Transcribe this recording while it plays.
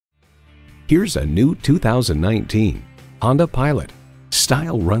Here's a new 2019 Honda Pilot.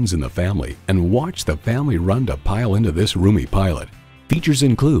 Style runs in the family, and watch the family run to pile into this roomy Pilot. Features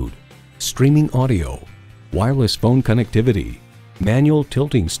include streaming audio, wireless phone connectivity, manual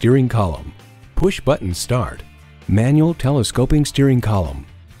tilting steering column, push-button start, manual telescoping steering column,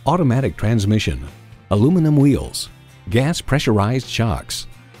 automatic transmission, aluminum wheels, gas pressurized shocks,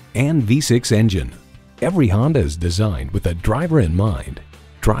 and V6 engine. Every Honda is designed with the driver in mind.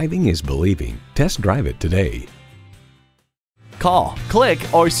 Driving is believing. Test drive it today. Call, click,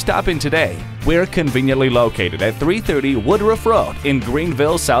 or stop in today. We're conveniently located at 330 Woodruff Road in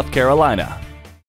Greenville, South Carolina.